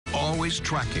always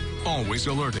tracking, always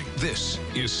alerting. This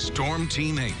is Storm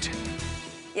Team 8.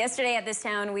 Yesterday at this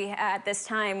time, we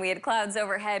had clouds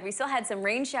overhead. We still had some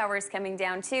rain showers coming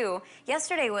down too.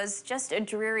 Yesterday was just a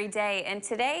dreary day, and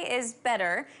today is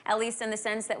better, at least in the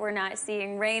sense that we're not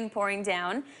seeing rain pouring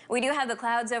down. We do have the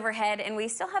clouds overhead, and we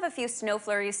still have a few snow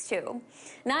flurries too.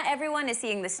 Not everyone is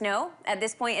seeing the snow. At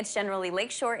this point, it's generally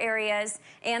lakeshore areas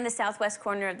and the southwest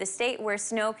corner of the state where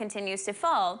snow continues to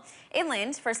fall.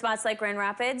 Inland, for spots like Grand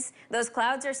Rapids, those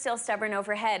clouds are still stubborn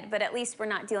overhead, but at least we're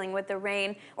not dealing with the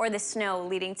rain or the snow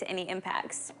leading to any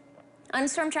impacts. On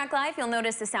Storm Track Live, you'll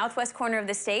notice the southwest corner of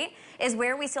the state is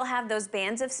where we still have those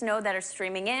bands of snow that are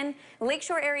streaming in.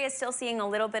 Lakeshore area is still seeing a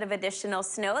little bit of additional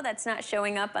snow that's not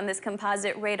showing up on this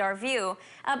composite radar view.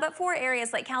 But for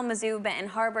areas like Kalamazoo, Benton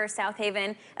Harbor, South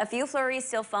Haven, a few flurries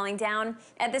still falling down.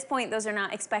 At this point, those are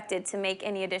not expected to make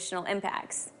any additional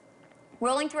impacts.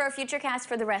 Rolling through our futurecast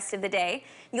for the rest of the day,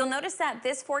 you'll notice that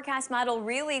this forecast model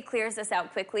really clears us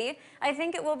out quickly. I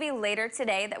think it will be later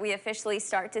today that we officially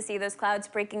start to see those clouds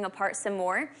breaking apart some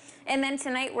more. And then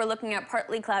tonight, we're looking at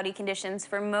partly cloudy conditions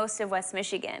for most of West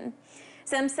Michigan.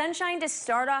 Some sunshine to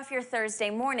start off your Thursday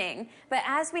morning, but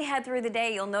as we head through the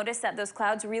day, you'll notice that those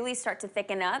clouds really start to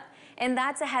thicken up, and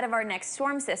that's ahead of our next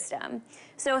storm system.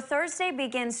 So Thursday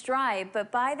begins dry,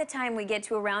 but by the time we get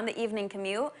to around the evening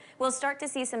commute, we'll start to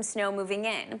see some snow moving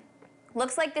in.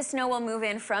 Looks like the snow will move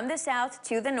in from the south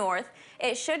to the north.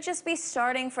 It should just be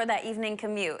starting for that evening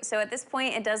commute. So at this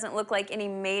point, it doesn't look like any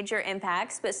major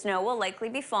impacts, but snow will likely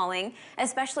be falling,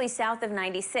 especially south of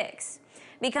 96.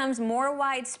 Becomes more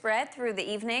widespread through the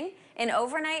evening, and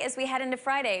overnight as we head into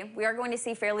Friday, we are going to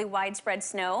see fairly widespread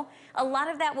snow. A lot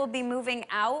of that will be moving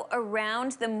out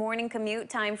around the morning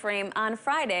commute time frame on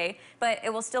Friday, but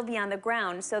it will still be on the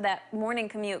ground, so that morning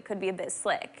commute could be a bit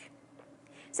slick.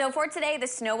 So for today, the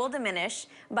snow will diminish.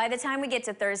 By the time we get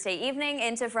to Thursday evening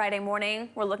into Friday morning,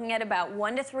 we're looking at about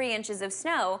 1 to 3 inches of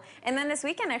snow. And then this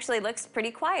weekend actually looks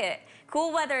pretty quiet.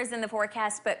 Cool weather is in the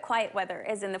forecast, but quiet weather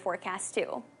is in the forecast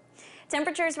too.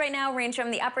 Temperatures right now range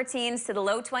from the upper teens to the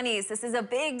low 20s. This is a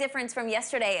big difference from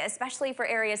yesterday, especially for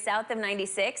areas south of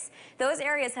 96. Those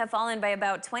areas have fallen by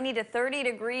about 20 to 30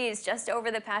 degrees just over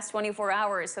the past 24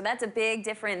 hours. So that's a big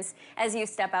difference as you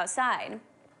step outside.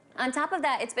 On top of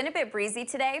that, it's been a bit breezy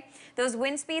today. Those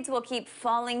wind speeds will keep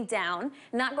falling down,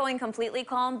 not going completely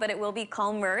calm, but it will be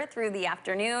calmer through the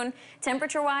afternoon.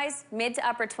 Temperature-wise, mid to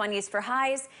upper 20s for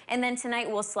highs, and then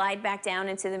tonight we'll slide back down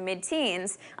into the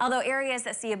mid-teens. Although areas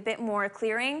that see a bit more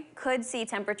clearing could see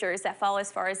temperatures that fall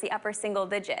as far as the upper single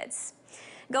digits.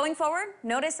 Going forward,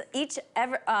 notice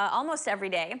almost every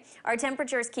day, our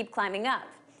temperatures keep climbing up.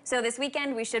 So this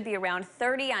weekend, we should be around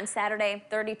 30 on Saturday,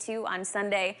 32 on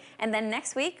Sunday, and then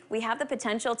next week, we have the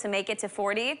potential to make it to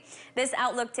 40. This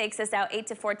outlook takes us out 8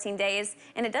 to 14 days,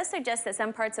 and it does suggest that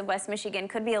some parts of West Michigan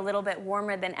could be a little bit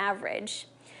warmer than average.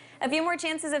 A few more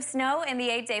chances of snow in the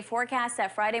 8-day forecast.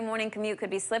 That Friday morning commute could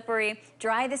be slippery,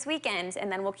 dry this weekend,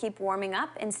 and then we'll keep warming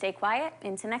up and stay quiet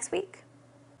into next week.